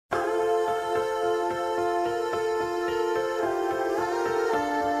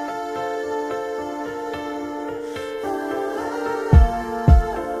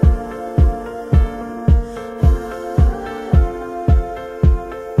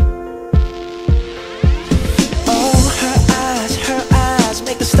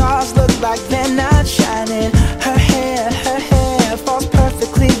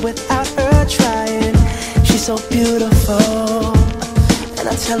so beautiful, and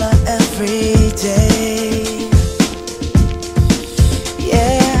I tell her every day.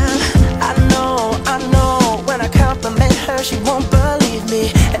 Yeah, I know, when I compliment her, she won't believe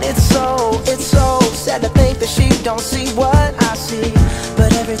me. And it's so sad to think that she don't see what I see.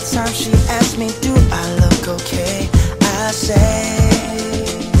 But every time she asks me, do I look okay, I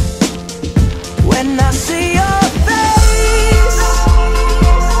say, when I see your face,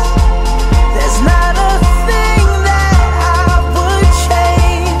 there's not a thing that I would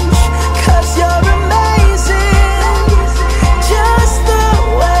change, 'cause you're amazing, just the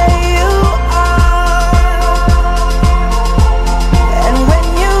way you are. And when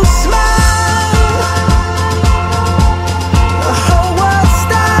you smile, the whole world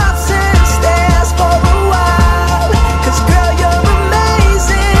stops and stares for a while. 'Cause girl, you're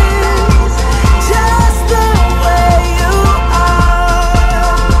amazing, just the way you are.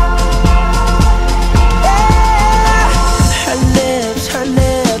 Yeah. Her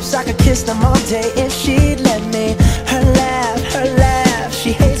lips, I could kiss them all day if she'd let me. Her laugh,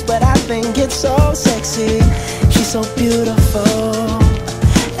 she hates but I think it's so sexy. She's so beautiful,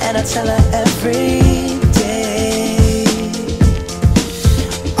 and I tell her every day.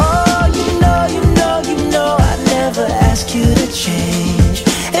 Oh, you know, I never ask you to change.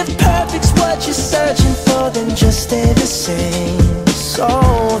 If perfect's what you're searching for, then just stay the same. So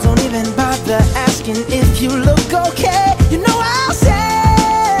don't even bother asking if you look okay. You know I'll say,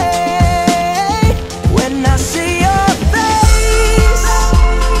 when I see your face,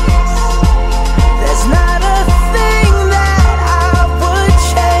 there's not a thing that I would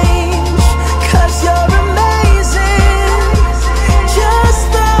change, 'cause you're amazing, just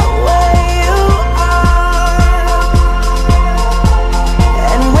the way you are.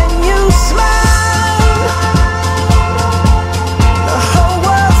 And when you smile, the whole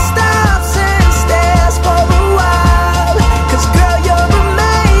world stops and stares for a while. 'Cause girl, you're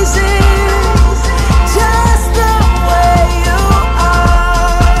amazing, just the way you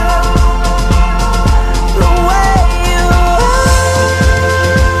are. The way you are,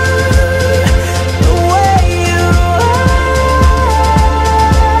 the way you are.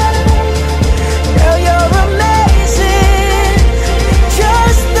 Girl, you're amazing,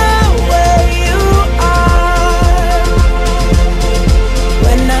 just the way you are.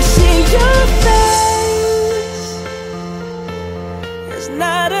 When I see your face, there's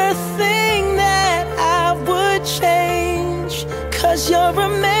not a thing that I would change, 'cause you're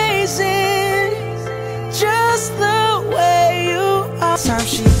amazing, just the way you are. Time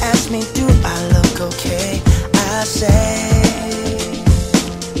she asks me, do I look okay, I say,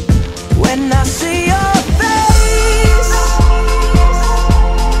 when I see your face,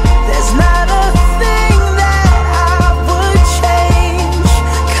 there's not a thing that I would change,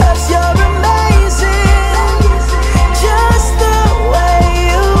 'cause you're amazing, just the way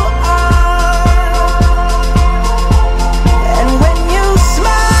you are. And when you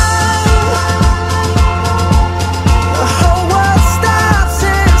smile, the whole world stops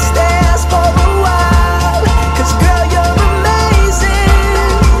and stares for a while. 'Cause girl, you're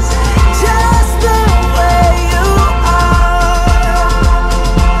amazing, just the way you are.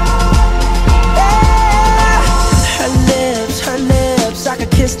 Yeah. Her lips, I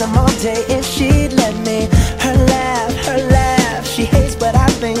could kiss them all day if she'd let me. Her laugh, she hates but I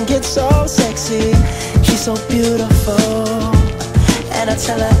think it's so sexy. She's so beautiful, and I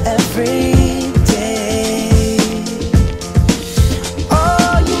tell her every day.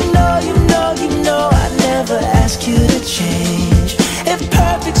 Oh, you know, I never ask you to change. If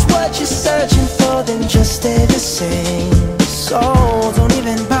perfect's what you're searching for, then just stay the same. So don't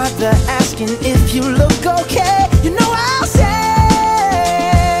even bother asking if you look okay. You know I'll say,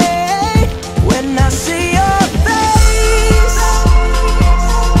 when I see your face,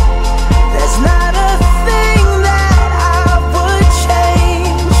 there's not a thing that I would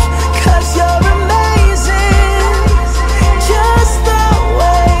change, 'cause you're amazing, just the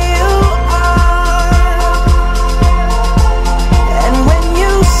way you are. And when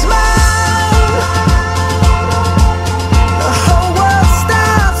you smile,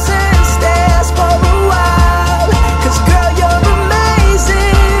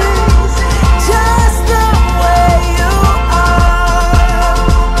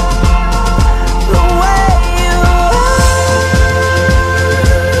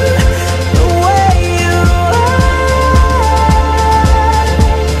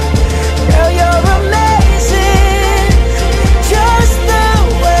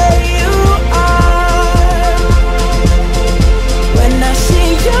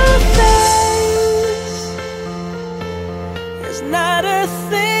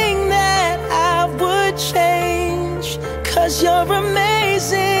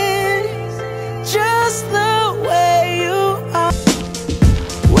 just the way you are.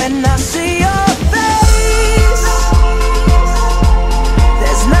 When I see your face,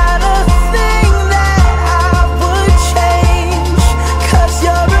 there's not a thing that I would change, 'cause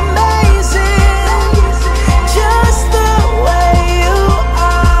you're amazing, just the way you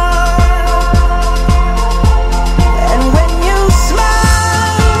are. And when you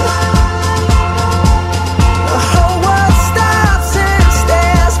smile, the whole world stops and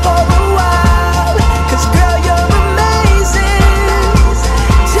stares for a while, 'cause girl, you're amazing,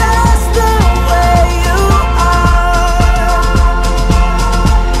 just the way you are.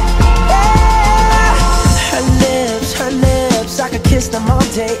 Yeah. Her lips, I could kiss them all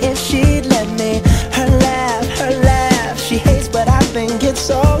day.